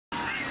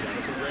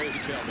Gray is a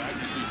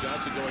tailback. You see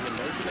Johnson going in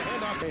motion. The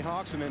handoff.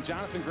 Hawks, and then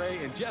Jonathan Gray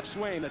and Jeff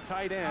Swain, the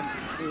tight end,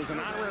 who is an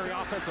honorary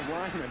offensive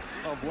lineman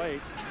of late.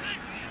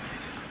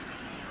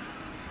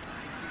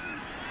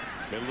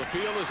 Middle of the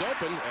field is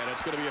open, and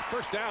it's going to be a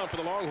first down for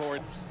the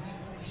Longhorns.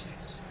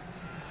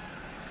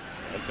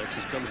 And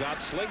Texas comes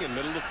out slinging,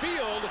 middle of the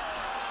field,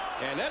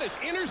 and that is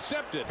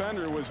intercepted.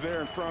 Defender was there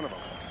in front of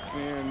him,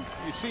 and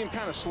you see him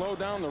kind of slow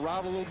down the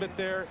route a little bit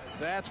there.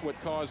 That's what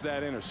caused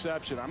that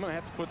interception. I'm going to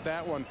have to put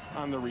that one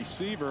on the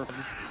receiver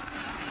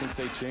since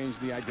they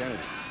changed the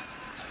identity.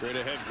 Straight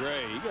ahead,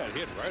 Gray. He got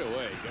hit right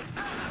away.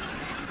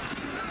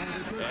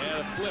 And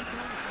a flip.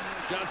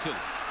 Johnson.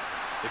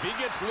 If he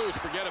gets loose,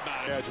 forget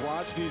about it.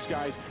 Watch these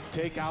guys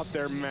take out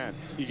their men.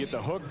 You get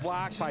the hook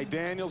block by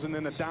Daniels and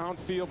then the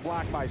downfield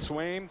block by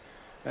Swain.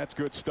 That's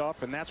good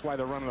stuff, and that's why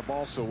they're running the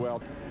ball so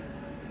well.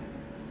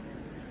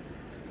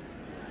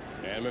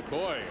 And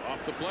McCoy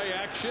off the play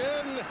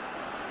action.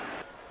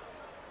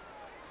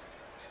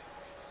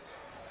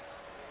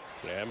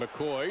 And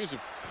McCoy, he's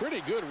a pretty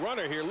good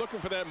runner here,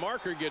 looking for that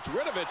marker, gets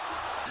rid of it.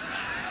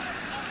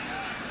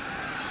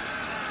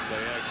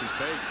 Play action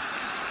fake.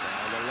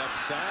 On the left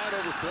side,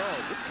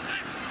 overthrown.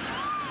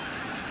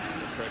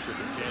 The pressure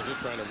from Kansas,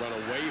 trying to run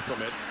away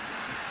from it.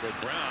 With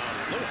Brown,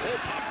 a little hole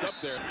popped up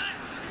there.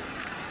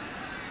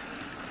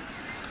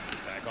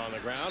 Back on the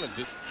ground and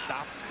just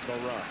stop the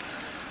run.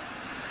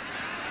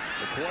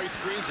 McCoy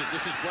screens it.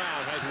 This is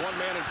Brown, has one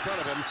man in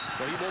front of him,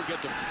 but he won't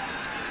get to. And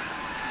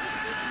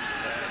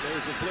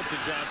there's the flip to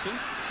Johnson.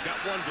 Got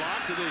one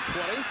block to the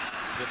 20,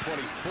 the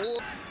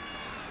 24.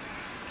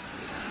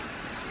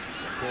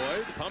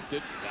 McCoy pumped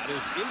it. Got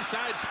his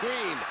inside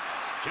screen.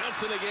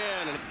 Johnson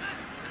again. And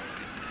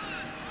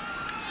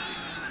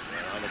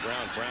on the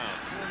ground, Brown.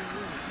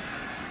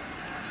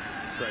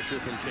 Pressure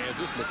from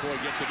Kansas. McCoy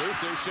gets it loose.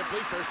 There's Shipley.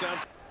 First down.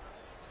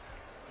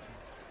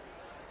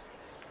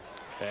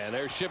 And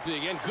there's Shipley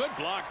again. Good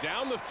block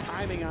down the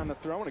timing on the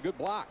throw and a good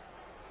block.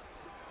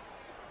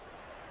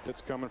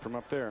 It's coming from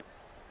up there.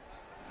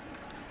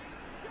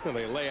 And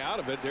they lay out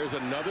of it. There's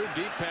another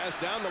deep pass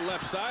down the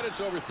left side.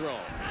 It's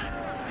overthrown.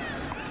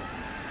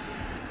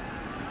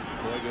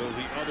 McCoy goes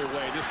the other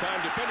way. This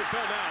time defender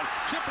fell down.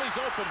 Shipley's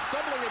open,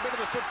 stumbling a bit of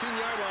the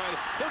 15-yard line.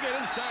 He'll get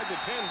inside the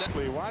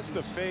 10. Watch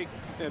the fake,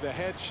 the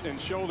head and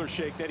shoulder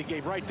shake that he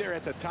gave right there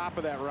at the top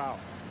of that route.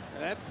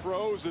 That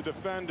froze the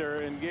defender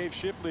and gave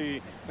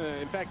Shipley,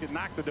 in fact, it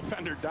knocked the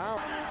defender down.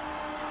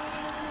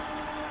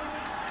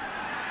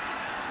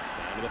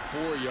 Down to the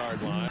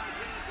 4-yard line.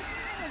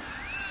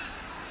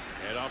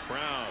 Head off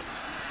Brown.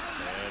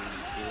 And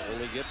he'll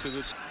only get to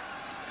the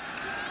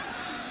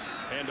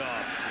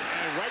handoff.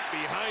 And right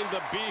behind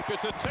the beef,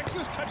 it's a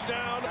Texas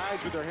touchdown.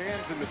 Guys with their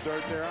hands in the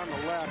dirt there on the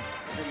left,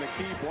 and the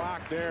key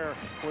block there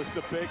was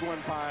the big one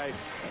by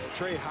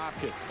Trey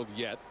Hopkins.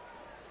 Yet.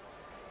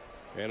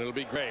 And it'll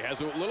be Gray. Has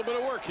a little bit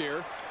of work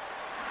here.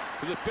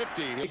 To the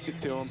 50. He kicked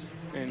it to him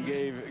and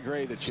gave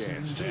Gray the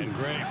chance. And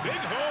Gray, big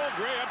hole.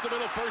 Gray up the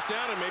middle, first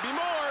down, and maybe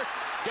more.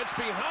 Gets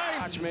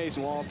behind. Watch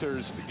Mason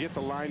Walters get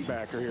the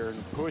linebacker here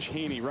and push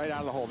Heaney right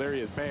out of the hole. There he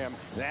is. Bam.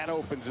 That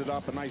opens it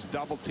up. A nice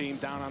double team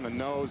down on the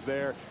nose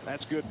there.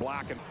 That's good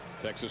blocking.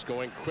 Texas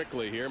going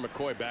quickly here.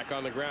 McCoy back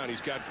on the ground.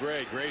 He's got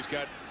Gray. Gray's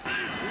got. And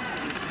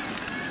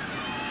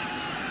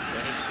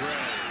it's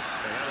Gray.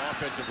 And that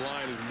offensive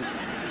line is.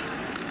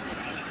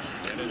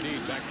 And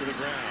indeed, back to the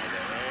ground.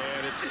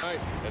 And it's right.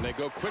 And they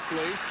go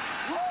quickly.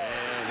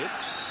 And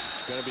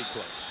it's going to be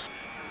close.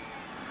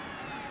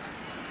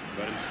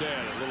 But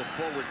instead, a little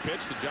forward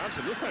pitch to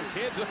Johnson. This time,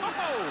 Kansas.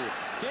 Oh!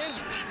 Kansas.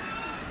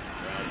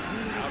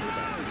 Out of the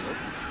backfield.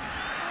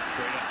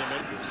 Straight up the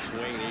middle.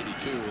 Swain,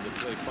 82, with the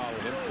play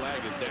following him.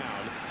 Flag is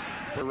down.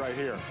 For right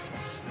here.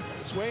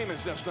 Swain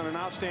has just done an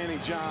outstanding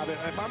job.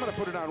 If I'm going to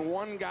put it on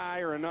one guy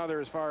or another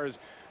as far as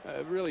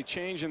really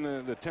changing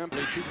the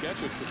tempo. 2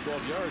 catches for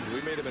 12 yards.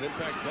 We made him an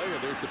impact player.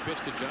 There's the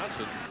pitch to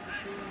Johnson.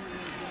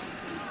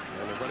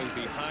 And they're running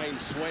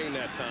behind Swain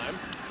that time.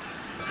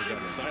 This is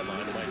down the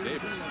sideline to Mike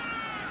Davis.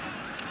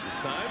 This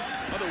time,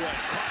 other way.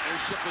 Caught.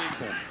 There's Shipley.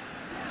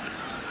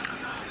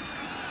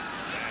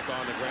 Back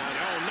on the ground.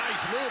 Oh,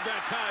 nice move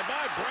that time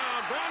by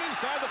Brown. Brown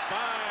inside the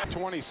 5.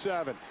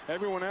 27.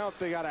 Everyone else,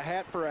 they got a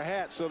hat for a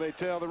hat, so they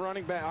tell the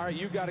running back, all right,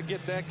 you got to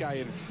get that guy.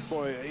 And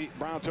boy,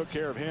 Brown took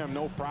care of him,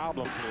 no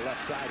problem. To the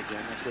left side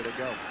again. That's where they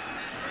go.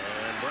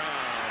 And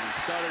Brown,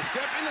 starter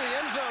step into the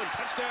end zone.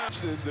 Touchdown.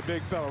 The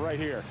big fella right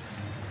here.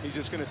 He's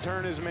just going to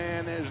turn his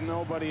man. There's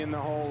nobody in the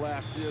hole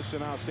left. Just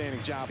an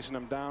outstanding job. Chasing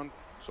them down.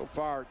 So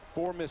far,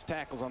 4 missed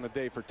tackles on the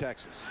day for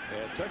Texas.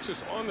 Yeah,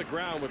 Texas on the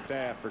ground with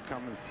staff for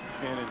coming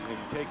in and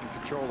taking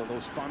control of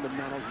those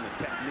fundamentals and the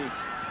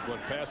techniques. 1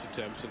 pass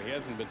attempts, and he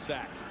hasn't been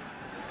sacked.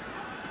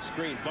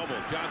 Screen, bubble,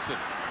 Johnson.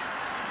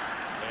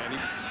 And he...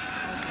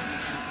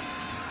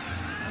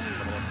 A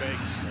couple of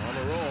fakes on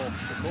the roll.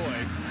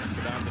 McCoy, it's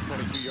about the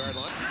 22-yard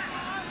line.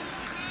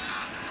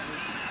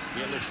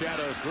 In the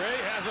shadows, Gray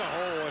has a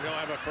hole, and he'll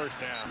have a first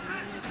down.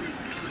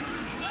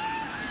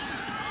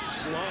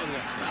 Slung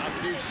out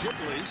to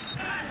Shipley.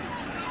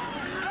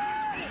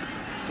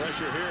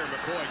 Pressure here.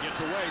 McCoy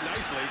gets away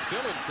nicely.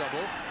 Still in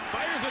trouble.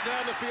 Fires it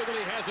down the field, and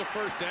he has a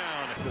first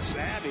down. The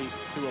savvy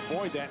to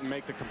avoid that and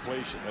make the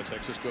completion.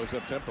 Texas goes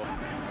up tempo.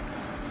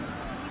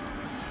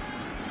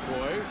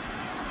 McCoy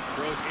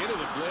throws into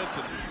the blitz.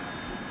 And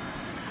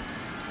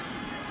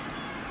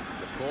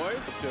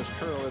McCoy just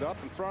curl it up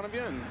in front of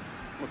you, and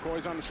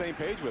McCoy's on the same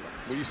page with him.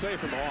 When you say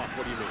from off,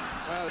 what do you mean?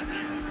 Well,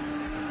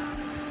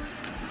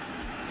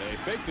 they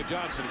fake to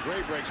Johnson.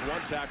 Gray breaks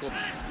one tackle.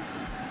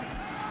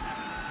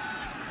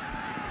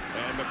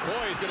 And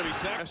McCoy is going to be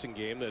sacked. Passing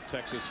game that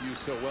Texas used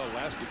so well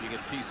last week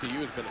against TCU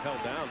has been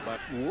held down. But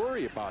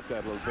worry about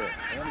that a little bit.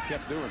 And he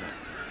kept doing it.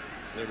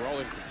 They were all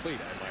incomplete,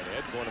 I might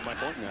add. Going to my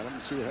pointing at him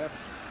and see what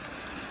happens.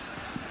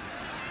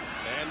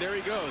 And there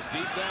he goes,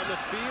 deep down the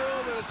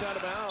field, and it's out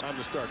of bounds. Time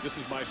to start. This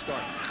is my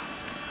start.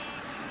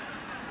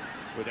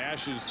 With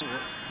Ashes.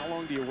 How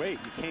long do you wait?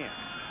 You can't.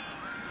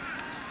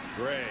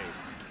 Gray.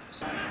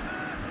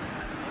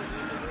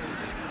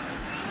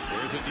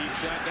 There's a deep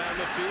shot down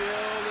the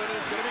field, and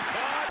it's going to be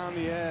caught. On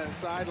the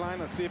sideline,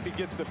 let's see if he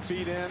gets the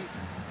feet in.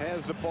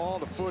 Has the ball,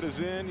 the foot is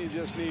in. You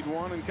just need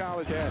one in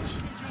college catch.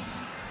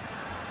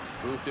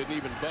 Booth didn't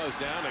even buzz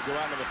down. They go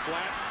out to the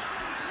flat.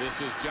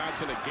 This is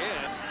Johnson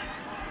again.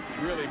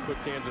 Really put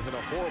Kansas in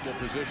a horrible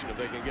position if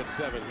they can get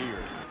 7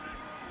 here.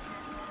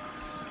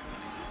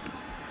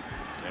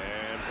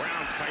 And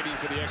Brown fighting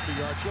for the extra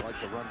yard. Like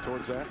to run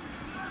towards that.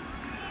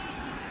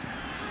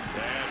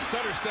 And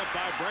stutter step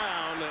by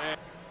Brown. And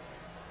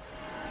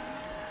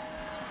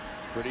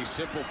pretty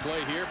simple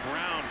play here.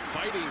 Brown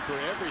fighting for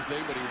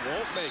everything, but he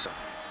won't make it.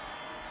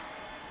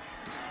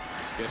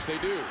 Yes, they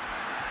do.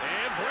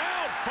 And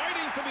Brown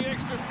fighting for the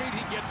extra feet.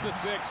 He gets the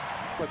 6.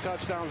 The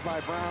touchdowns by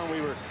Brown.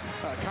 We were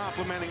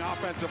complimenting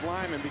offensive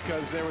linemen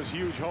because there was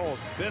huge holes.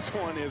 This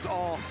one is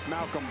all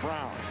Malcolm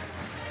Brown.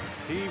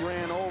 He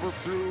ran over,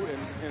 through,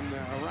 and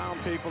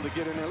around people to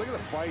get in there. Look at the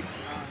fight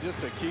just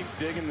to keep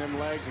digging them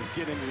legs and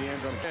get into the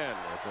end zone. And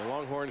if the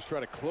Longhorns try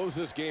to close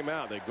this game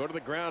out, they go to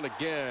the ground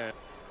again.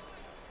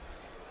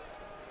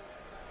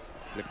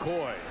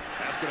 McCoy.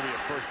 That's going to be a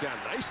first down.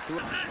 Nice throw.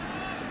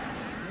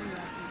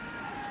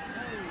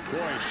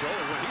 McCoy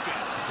showing what he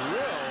got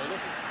drilled.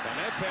 And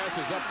that pass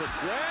is up for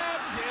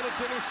grabs, and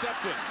it's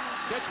intercepted.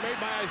 Catch made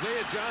by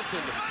Isaiah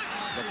Johnson.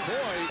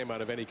 McCoy came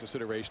out of any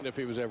consideration if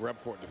he was ever up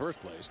for it in the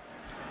first place.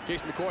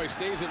 Case McCoy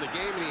stays in the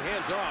game, and he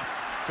hands off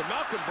to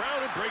Malcolm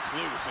Brown and breaks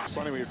loose. It's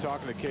funny, we were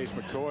talking to Case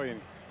McCoy,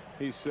 and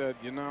he said,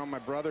 you know, my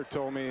brother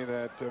told me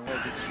that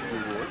has its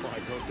reward. Well, I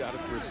don't doubt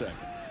it for a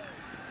second.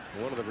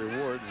 One of the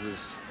rewards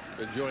is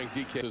enjoying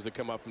DKs that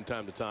come up from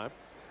time to time.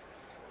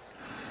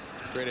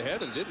 Straight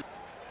ahead and didn't.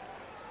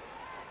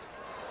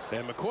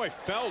 And McCoy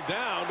fell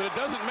down, but it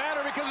doesn't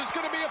matter because it's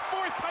going to be a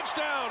 4th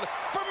touchdown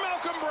for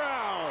Malcolm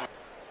Brown.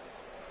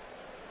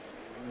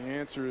 The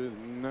answer is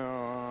no,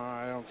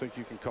 I don't think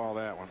you can call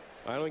that one.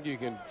 I don't think you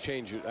can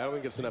change it. I don't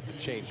think it's enough to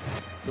change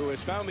it. Who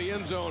has found the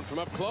end zone from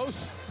up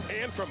close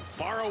and from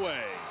far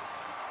away.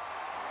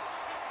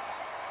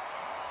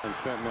 And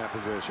spent in that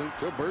position.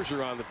 Joe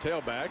Bergeron, the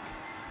tailback,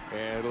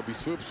 and it'll be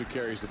Swoops who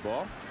carries the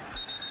ball.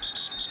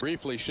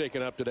 Briefly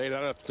shaken up today.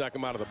 Not enough to knock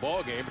him out of the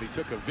ball game, but he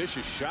took a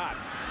vicious shot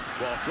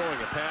while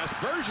throwing a pass.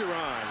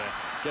 Bergeron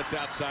gets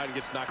outside and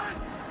gets knocked.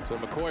 So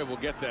McCoy will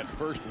get that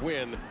first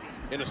win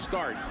in a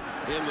start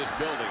in this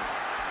building.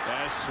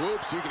 As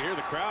Swoops, you can hear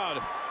the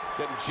crowd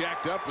getting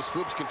jacked up as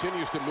Swoops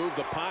continues to move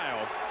the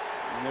pile.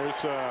 And there's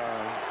some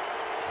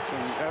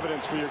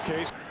evidence for your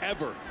case.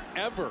 Ever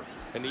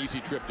an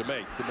easy trip to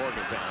make to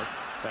Morgantown.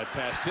 That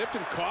pass tipped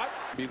and caught.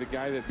 Be the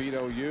guy that beat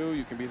OU.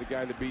 You can be the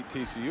guy that beat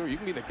TCU. Or you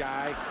can be the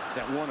guy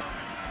that won.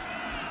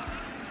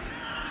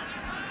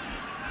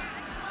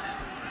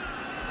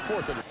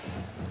 4th and.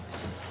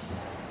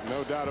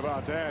 No doubt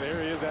about that.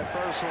 Here he is, that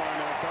first one.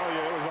 I'll tell you,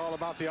 it was all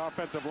about the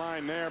offensive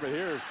line there. But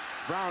here's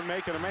Brown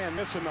making a man,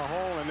 missing the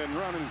hole, and then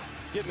running,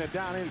 getting it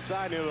down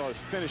inside. He'll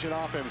finish it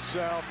off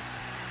himself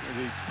as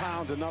he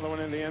pounds another one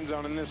in the end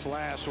zone in this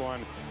last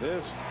one.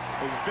 This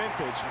is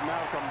vintage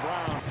Malcolm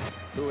Brown,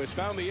 who has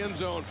found the end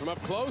zone from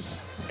up close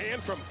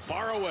and from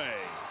far away.